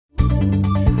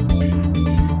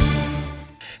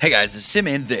guys, it's Sim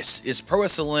and this is Pro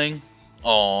Wrestling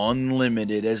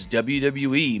Unlimited as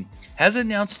WWE has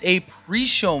announced a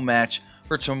pre-show match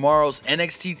for tomorrow's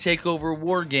NXT TakeOver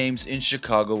WarGames in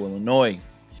Chicago, Illinois.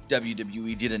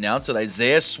 WWE did announce that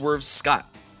Isaiah Swerve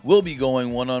Scott will be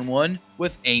going one-on-one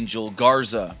with Angel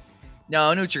Garza. Now,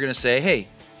 I know what you're going to say, hey,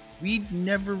 we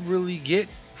never really get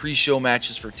pre-show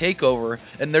matches for TakeOver,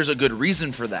 and there's a good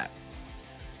reason for that.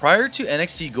 Prior to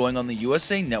NXT going on the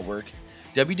USA Network,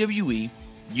 WWE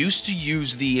used to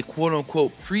use the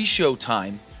quote-unquote pre-show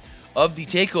time of the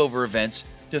TakeOver events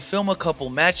to film a couple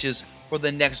matches for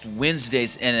the next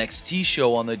Wednesday's NXT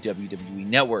show on the WWE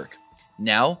Network.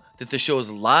 Now that the show is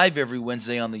live every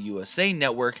Wednesday on the USA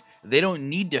Network, they don't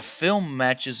need to film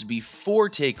matches before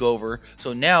TakeOver,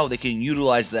 so now they can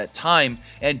utilize that time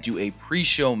and do a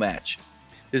pre-show match.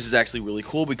 This is actually really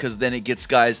cool because then it gets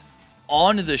guys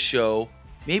on the show,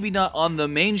 maybe not on the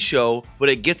main show, but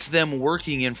it gets them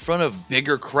working in front of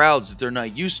bigger crowds that they're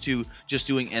not used to just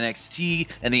doing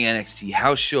NXT and the NXT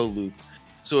house show loop.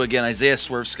 So again, Isaiah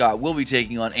Swerve Scott will be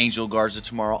taking on Angel Garza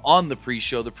tomorrow on the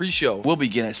pre-show. The pre-show will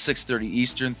begin at 6:30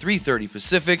 Eastern, 3:30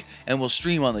 Pacific, and will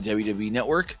stream on the WWE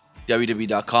Network,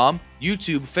 WWE.com,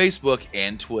 YouTube, Facebook,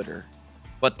 and Twitter.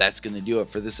 But that's going to do it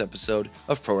for this episode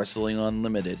of Pro Wrestling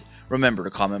Unlimited. Remember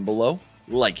to comment below,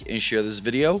 like and share this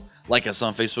video, like us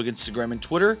on Facebook, Instagram, and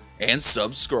Twitter, and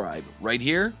subscribe right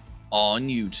here on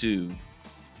YouTube.